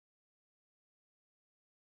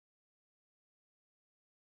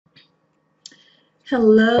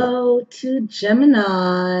Hello to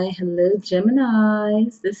Gemini. Hello,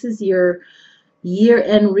 Geminis. This is your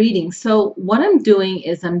year-end reading. So what I'm doing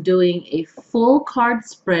is I'm doing a full card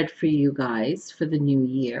spread for you guys for the new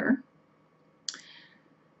year.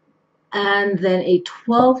 And then a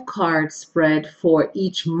 12 card spread for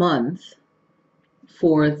each month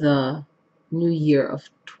for the new year of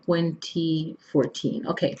 2014.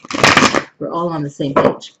 Okay, we're all on the same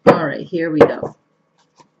page. All right, here we go.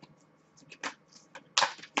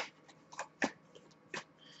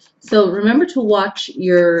 So remember to watch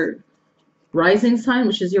your rising sign,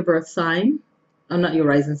 which is your birth sign. Not your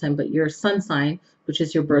rising sign, but your sun sign, which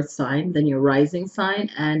is your birth sign, then your rising sign,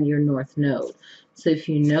 and your north node. So if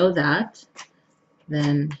you know that,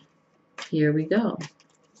 then here we go.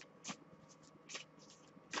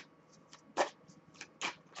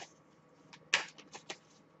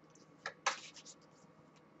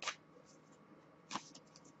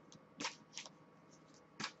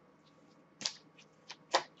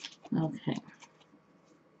 Okay.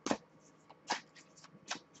 So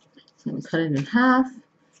I'm going to cut it in half,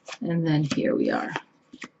 and then here we are.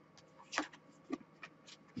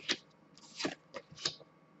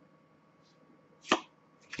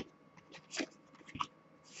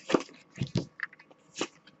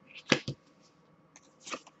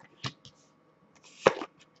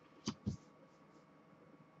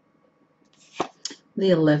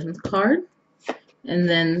 The 11th card, and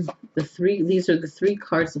then these are the three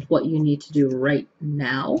cards of what you need to do right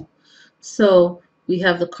now. So we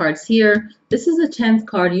have the cards here. This is the 10th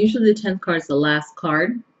card. Usually the 10th card is the last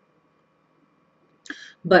card,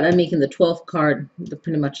 but I'm making the 12th card the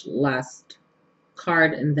pretty much last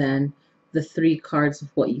card, and then the three cards of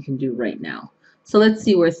what you can do right now. So let's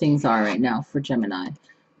see where things are right now for Gemini.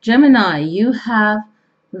 Gemini, you have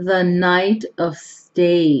the Knight of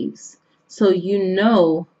Staves. So you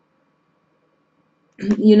know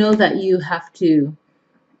that you have to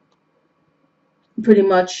pretty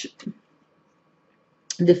much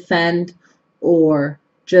defend or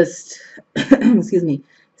just excuse me,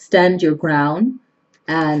 stand your ground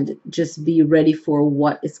and just be ready for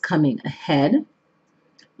what is coming ahead.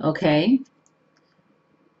 Okay,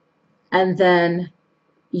 and then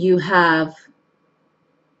you have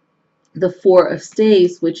the Four of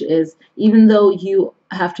Staves, which is, even though you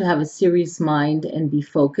have to have a serious mind and be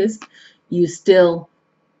focused, there's still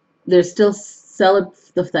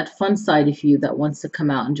that fun side of you that wants to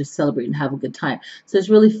come out and just celebrate and have a good time. So it's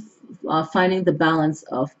really finding the balance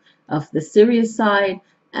of the serious side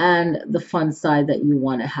and the fun side that you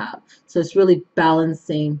want to have. So it's really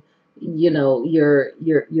balancing, your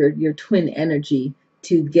twin energy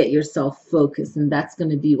to get yourself focused, and that's going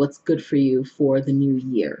to be what's good for you for the new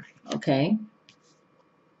year. Okay,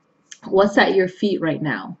 what's at your feet right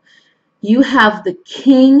now? You have the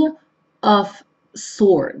King of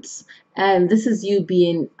Swords, and this is you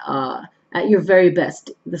being at your very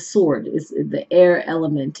best. The sword is the air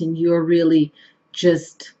element, and you're really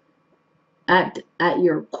just at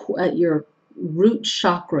your root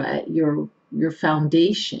chakra, at your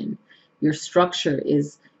foundation. Your structure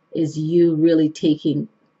is you really taking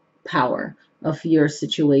power of your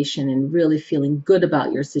situation and really feeling good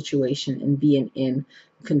about your situation and being in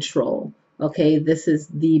control. Okay, this is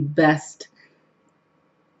the best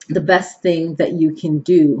thing that you can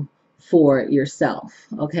do for yourself.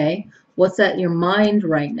 Okay, what's at your mind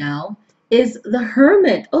right now is the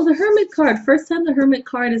Hermit. Oh, the Hermit card. First time the Hermit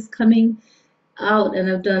card is coming out, and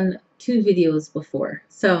I've done 2 videos before.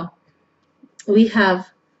 So we have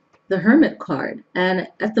the Hermit card, and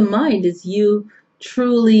at the mind is you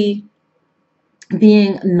truly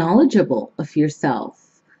being knowledgeable of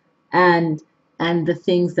yourself and the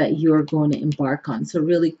things that you're going to embark on. So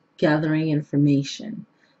really gathering information.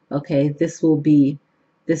 Okay, this will be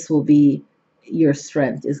your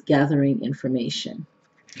strength, is gathering information.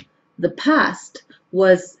 The past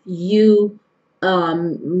was you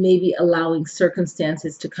maybe allowing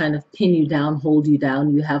circumstances to kind of pin you down, hold you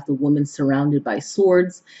down. You have the woman surrounded by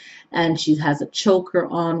swords, and she has a choker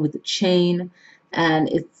on with a chain, and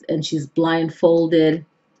she's blindfolded,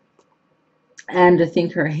 and I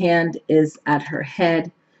think her hand is at her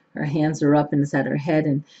head. Her hands are up and it's at her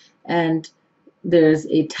head, and there's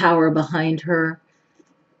a tower behind her.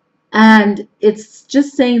 And it's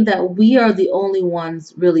just saying that we are the only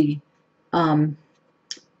ones really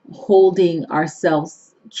holding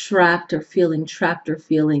ourselves trapped or feeling sad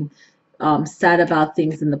about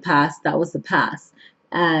things in the past. That was the past,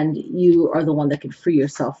 and you are the one that can free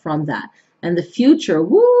yourself from that. And the future,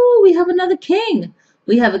 woo, we have another king.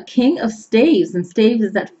 We have a King of Staves, and staves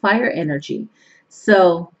is that fire energy.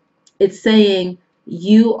 So it's saying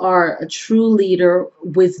you are a true leader,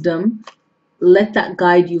 wisdom, let that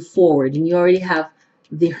guide you forward. And you already have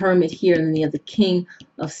the Hermit here, and then you have the King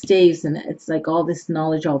of Staves, and it's like all this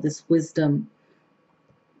knowledge, all this wisdom,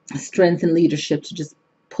 strength, and leadership to just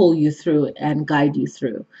pull you through and guide you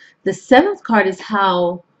through. The seventh card is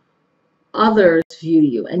how others view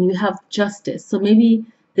you, and you have Justice. So maybe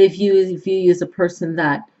they view you as a person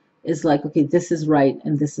that is like, okay, this is right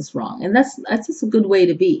and this is wrong, and that's just a good way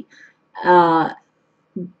to be. Uh,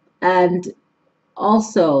 and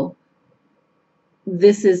also,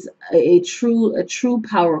 this is a true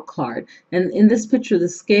power card. And in this picture, the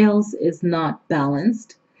scales is not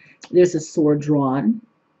balanced. There's a sword drawn,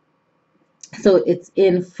 so it's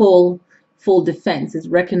in full defense. It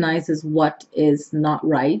recognizes what is not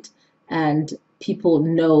right, and people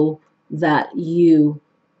know that you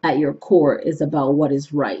at your core is about what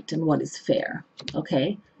is right and what is fair.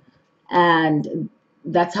 Okay, and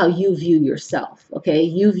that's how you view yourself. Okay,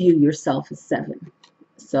 you view yourself as 7.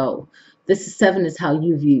 So this is 7 is how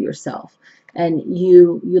you view yourself, and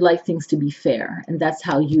you like things to be fair, and that's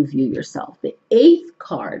how you view yourself. The 8th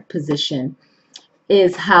card position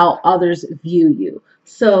is how others view you.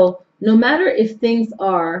 So no matter if things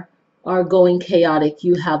are going chaotic,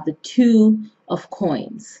 you have the 2 of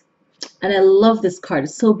coins. And I love this card.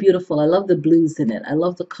 It's so beautiful. I love the blues in it. I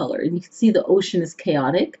love the color. And you can see the ocean is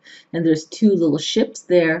chaotic, and there's 2 little ships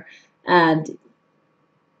there, and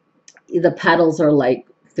the paddles are like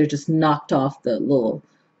they're just knocked off the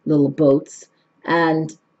little boats.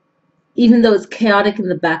 And even though it's chaotic in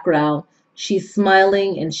the background, she's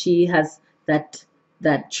smiling, and she has that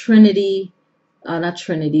Trinity, not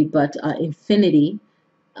Trinity, but infinity,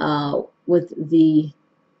 with the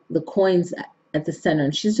coins at the center,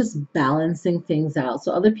 and she's just balancing things out.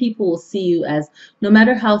 So other people will see you as, no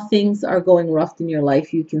matter how things are going rough in your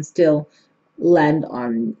life, you can still land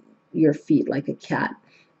on your feet like a cat,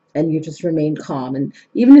 and you just remain calm. And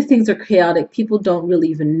even if things are chaotic, people don't really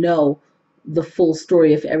even know the full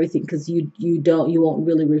story of everything, because you won't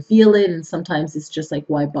really reveal it, and sometimes it's just like,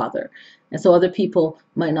 why bother? And so other people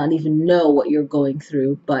might not even know what you're going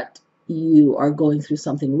through, but you are going through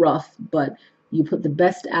something rough, but you put the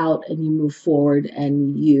best out, and you move forward,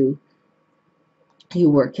 and you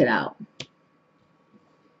work it out.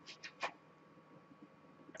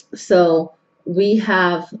 So we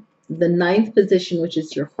have the 9th position, which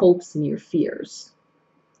is your hopes and your fears.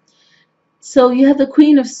 So you have the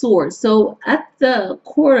Queen of Swords. So at the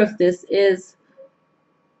core of this is,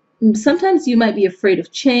 sometimes you might be afraid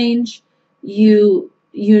of change. You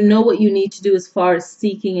know what you need to do as far as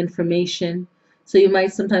seeking information. So you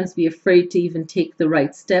might sometimes be afraid to even take the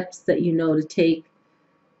right steps that you know to take.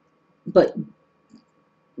 But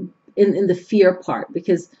in the fear part,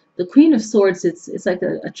 because the Queen of Swords, it's like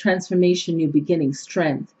a transformation, new beginning,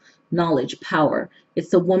 strength, knowledge, power.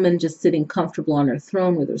 It's a woman just sitting comfortable on her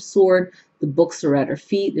throne with her sword. The books are at her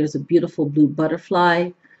feet. There's a beautiful blue butterfly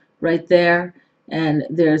right there, and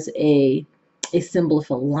there's a symbol of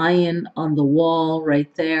a lion on the wall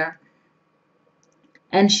right there.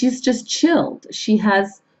 And she's just chilled. She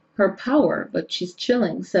has her power, but she's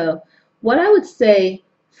chilling. So what I would say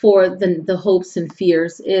for the hopes and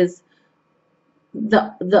fears is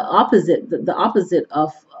the opposite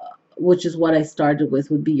of which is what I started with,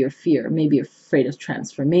 would be your fear. Maybe afraid of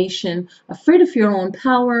transformation, afraid of your own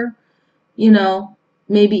power,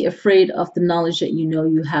 maybe afraid of the knowledge that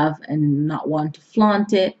you have and not want to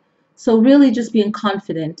flaunt it. So really just being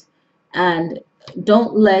confident, and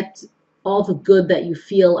don't let all the good that you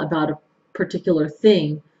feel about a particular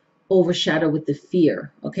thing overshadow with the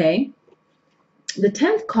fear, okay? The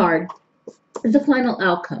 10th card is the final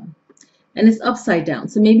outcome, and it's upside down.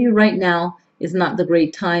 So maybe right now is not the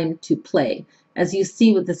great time to play. As you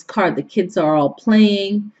see with this card, the kids are all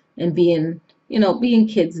playing and being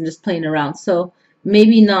kids and just playing around. So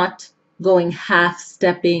maybe not going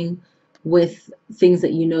half-stepping with things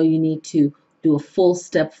that you need to do a full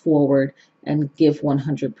step forward and give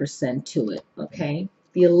 100% to it, okay?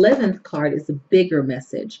 The 11th card is a bigger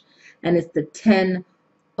message, and it's the 10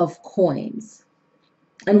 of coins.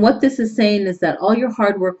 And what this is saying is that all your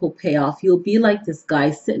hard work will pay off. You'll be like this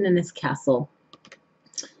guy sitting in his castle,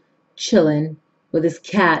 chilling with his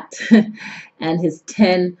cat and his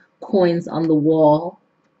 10 coins on the wall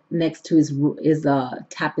next to his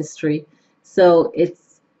tapestry. So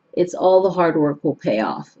it's all the hard work will pay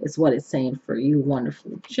off, is what it's saying for you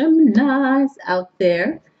wonderful Geminis out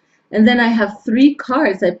there. And then I have 3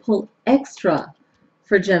 cards I pulled extra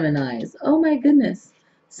for Geminis. Oh my goodness.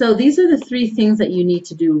 So these are the 3 things that you need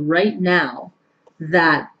to do right now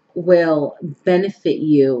that will benefit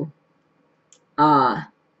you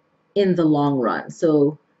in the long run.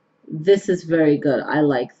 So this is very good. I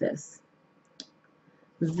like this.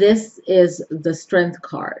 This is the Strength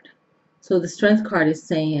card. So the Strength card is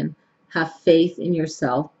saying, have faith in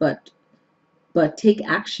yourself, but take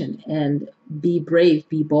action and be brave,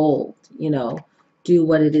 be bold, do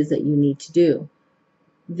what it is that you need to do.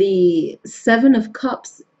 The Seven of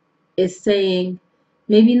Cups is saying,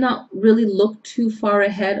 maybe not really look too far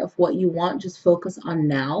ahead of what you want, just focus on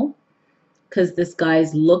now, because this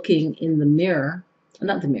guy's looking in the mirror,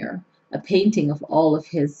 not the mirror, a painting of all of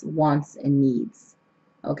his wants and needs.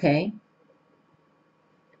 Okay?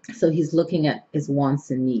 So he's looking at his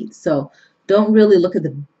wants and needs. So don't really look at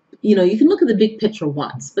the, you can look at the big picture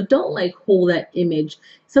once, but don't like hold that image.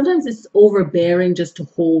 Sometimes it's overbearing just to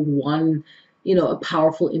hold one, a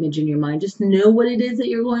powerful image in your mind. Just know what it is that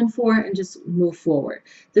you're going for and just move forward.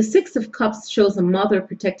 The Six of Cups shows a mother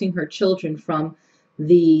protecting her children from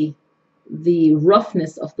the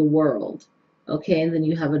roughness of the world. Okay, and then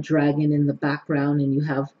you have a dragon in the background, and you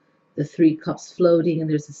have the Three Cups floating, and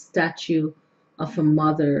there's a statue of a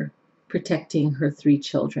mother protecting her three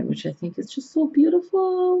children, which I think is just so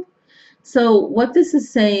beautiful. So what this is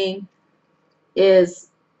saying is,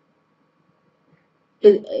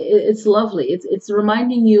 it's lovely. It's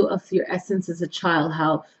reminding you of your essence as a child,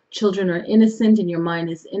 how children are innocent and your mind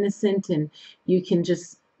is innocent, and you can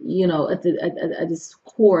just, at its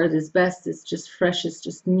core, at its best, it's just fresh, it's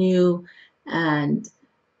just new, and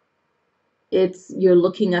you're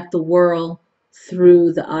looking at the world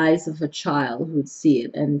through the eyes of a child who would see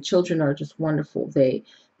it. And children are just wonderful.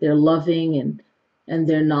 They're loving, and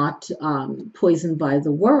they're not poisoned by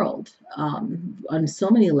the world on so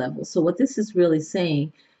many levels. So what this is really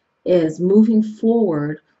saying is moving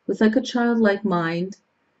forward with like a childlike mind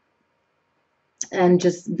and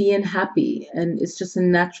just being happy. And it's just a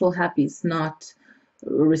natural happy. It's not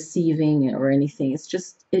receiving or anything. It's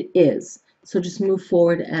just, it is. So just move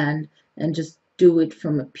forward and just do it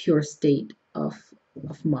from a pure state of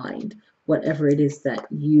mind, whatever it is that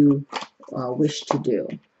you wish to do.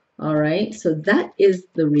 All right, so that is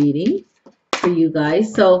the reading for you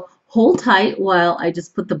guys. So hold tight while I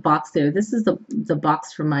just put the box there. This is the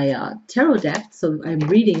box for my tarot deck. So I'm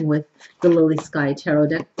reading with the Lily Sky tarot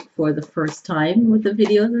deck for the first time with the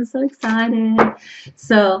videos. I'm so excited.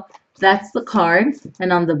 So that's the card,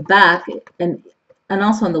 and on the back, and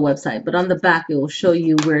also on the website, but on the back it will show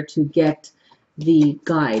you where to get the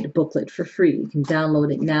guide booklet for free. You can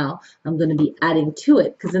download it now. I'm going to be adding to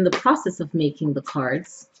it because in the process of making the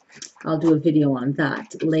cards, I'll do a video on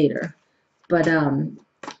that later. But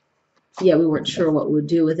yeah, we weren't sure what we'd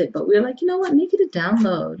do with it, but we were like, you know what, make it a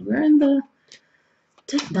download. We're in the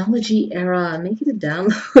technology era. Make it a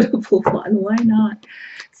downloadable one. Why not?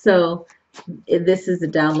 So this is a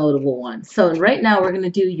downloadable one. So right now we're going to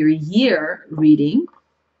do your year reading.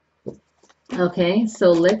 Okay,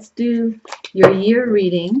 so let's do your year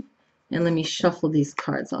reading, and let me shuffle these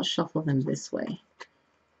cards. I'll shuffle them this way.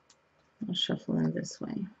 I'll shuffle them this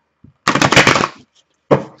way.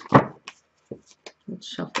 Let's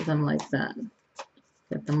shuffle them like that.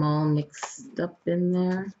 Get them all mixed up in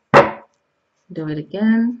there. Do it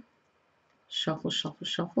again. Shuffle, shuffle,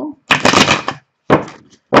 shuffle. I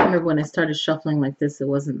remember when I started shuffling like this, it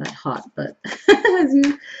wasn't that hot, but as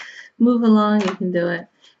you move along, you can do it.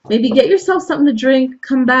 Maybe get yourself something to drink,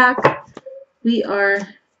 come back. We are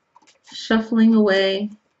shuffling away.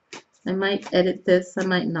 I might edit this, I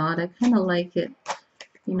might not. I kind of like it,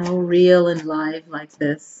 real and live like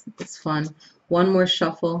this. It's fun. One more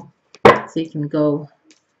shuffle so you can go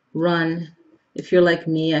run. If you're like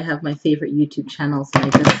me, I have my favorite YouTube channels,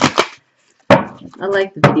 and I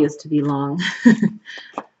like the videos to be long.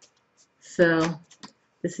 So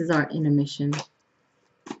this is our intermission.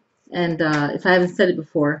 And if I haven't said it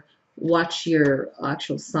before, watch your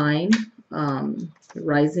actual sign,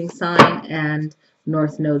 rising sign, and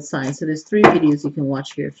north node sign. So there's 3 videos you can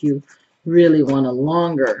watch here if you really want a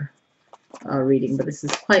longer reading, but this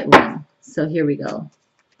is quite long. So here we go.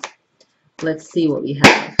 Let's see what we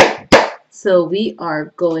have. So we are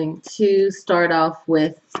going to start off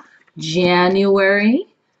with January,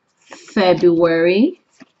 February,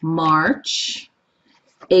 March,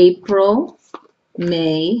 April,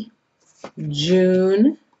 May,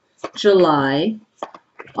 June, July,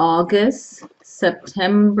 August,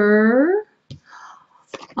 September,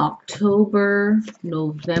 October,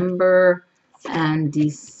 November, and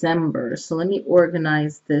December. So let me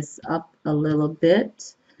organize this up a little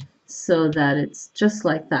bit so that it's just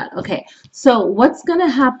like that. Okay, so what's going to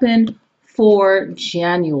happen for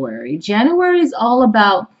January? January is all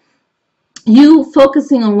about you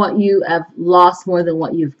focusing on what you have lost more than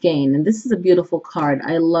what you've gained. And this is a beautiful card.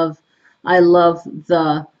 I love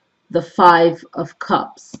the 5 of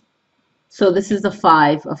Cups. So this is the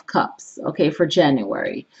Five of Cups, okay, for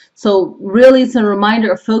January. So really it's a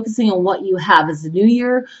reminder of focusing on what you have. As the new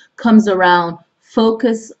year comes around,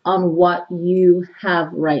 focus on what you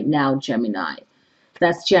have right now, Gemini.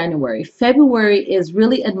 That's January. February is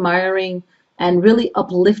really admiring and really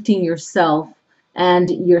uplifting yourself and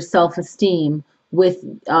your self-esteem with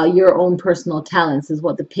your own personal talents, is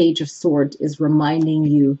what the Page of Swords is reminding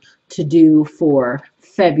you to do for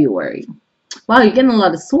February. Wow, you're getting a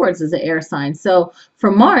lot of swords as an air sign. So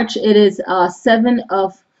for March, it is Seven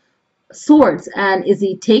of Swords. And is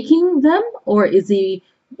he taking them, or is he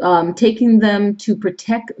taking them to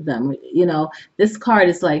protect them? You know, this card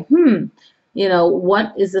is like, you know,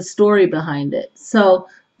 what is the story behind it? So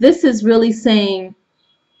this is really saying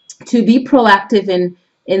to be proactive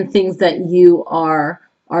in things that you are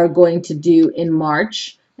going to do in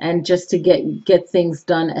March, and just to get things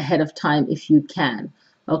done ahead of time if you can.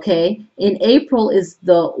 Okay, in April is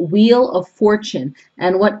the Wheel of Fortune,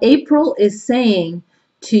 and what April is saying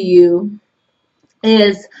to you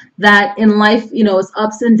is that in life, you know, it's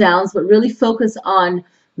ups and downs, but really focus on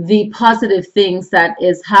the positive things that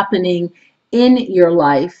is happening in your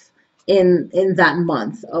life in that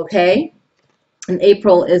month. Okay, and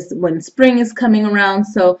April is when spring is coming around.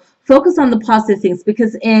 So focus on the positive things,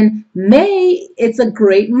 because in May, it's a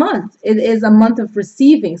great month. It is a month of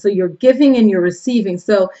receiving. So you're giving and you're receiving.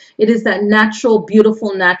 So it is that natural,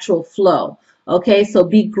 beautiful, natural flow. Okay, so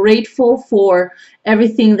be grateful for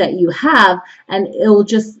everything that you have, and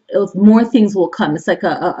more things will come. It's like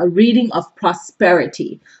a reading of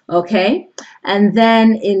prosperity. Okay, and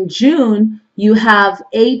then in June, you have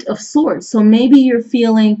Eight of Swords. So maybe you're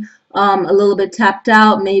feeling a little bit tapped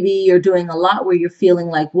out. Maybe you're doing a lot where you're feeling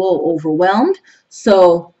like, whoa, overwhelmed.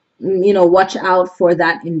 So, you know, watch out for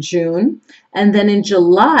that in June. And then in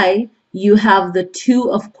July, you have the Two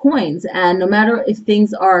of Coins. And no matter if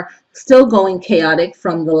things are still going chaotic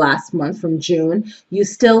from the last month, from June, you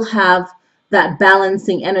still have that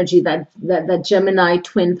balancing energy, that Gemini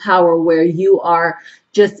twin power, where you are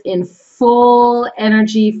just in full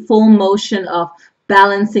energy, full motion of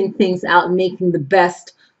balancing things out, making the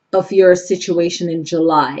best of your situation in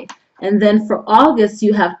July. And then for August,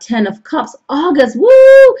 you have Ten of Cups. August,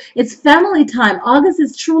 woo! It's family time. August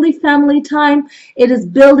is truly family time. It is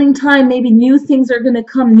building time. Maybe new things are going to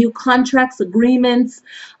come, new contracts, agreements.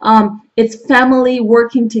 It's family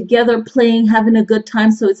working together, playing, having a good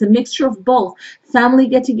time. So it's a mixture of both. Family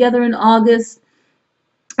get together in August.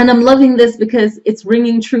 And I'm loving this because it's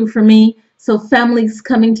ringing true for me. So families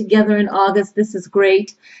coming together in August. This is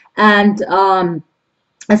great. And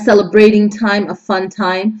a celebrating time, a fun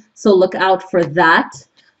time. So look out for that.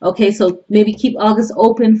 Okay, so maybe keep August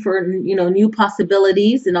open for, you know, new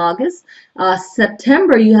possibilities in August.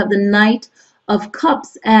 September, you have the Knight of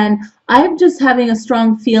Cups, and I'm just having a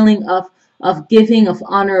strong feeling of giving, of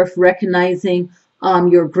honor, of recognizing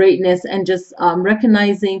your greatness, and just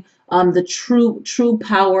recognizing the true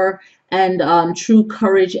power and true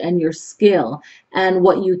courage and your skill, and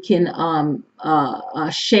what you can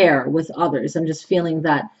share with others. I'm just feeling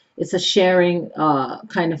that it's a sharing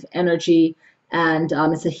kind of energy, and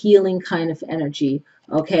it's a healing kind of energy.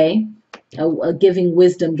 Okay, giving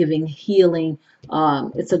wisdom, giving healing.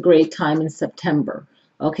 It's a great time in September.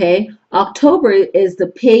 Okay, October is the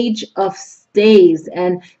Page of Staves,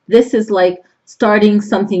 and this is like starting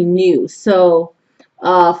something new. So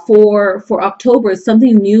for October,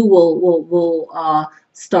 something new will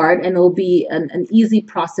start, and it'll be an easy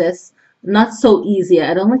process. Not so easy.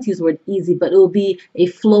 I don't like to use the word easy, but it will be a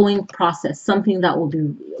flowing process, something that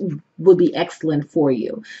will be excellent for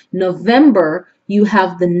you. November, you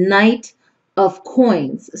have the Knight of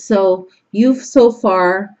Coins. So you've so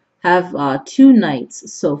far have two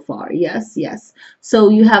knights so far. Yes, yes. So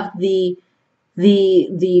you have the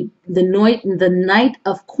Knight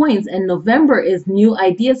of Coins, and November is new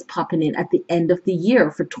ideas popping in at the end of the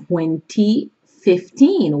year for 2015.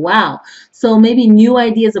 Wow. So maybe new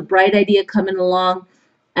ideas, a bright idea coming along,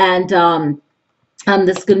 and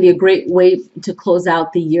this is going to be a great way to close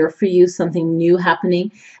out the year for you, something new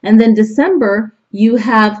happening. And then December, you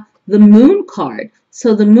have the Moon card.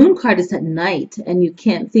 So the Moon card is at night, and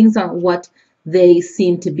things aren't what they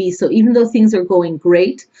seem to be. So even though things are going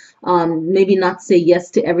great, maybe not say yes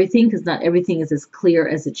to everything, because not everything is as clear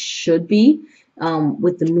as it should be,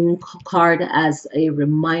 with the Moon card as a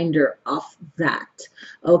reminder of that.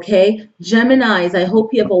 Okay, Geminis, I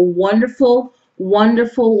hope you have a wonderful,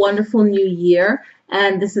 wonderful, wonderful new year.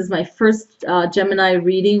 And this is my first Gemini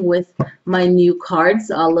reading with my new cards,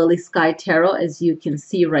 Lily Sky Tarot, as you can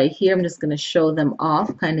see right here. I'm just going to show them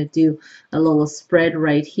off, kind of do a little spread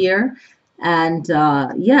right here. And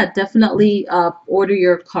yeah, definitely order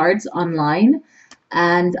your cards online.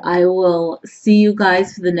 And I will see you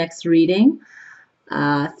guys for the next reading.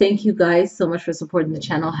 Thank you guys so much for supporting the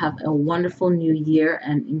channel. Have a wonderful new year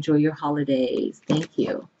and enjoy your holidays. Thank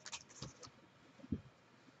you.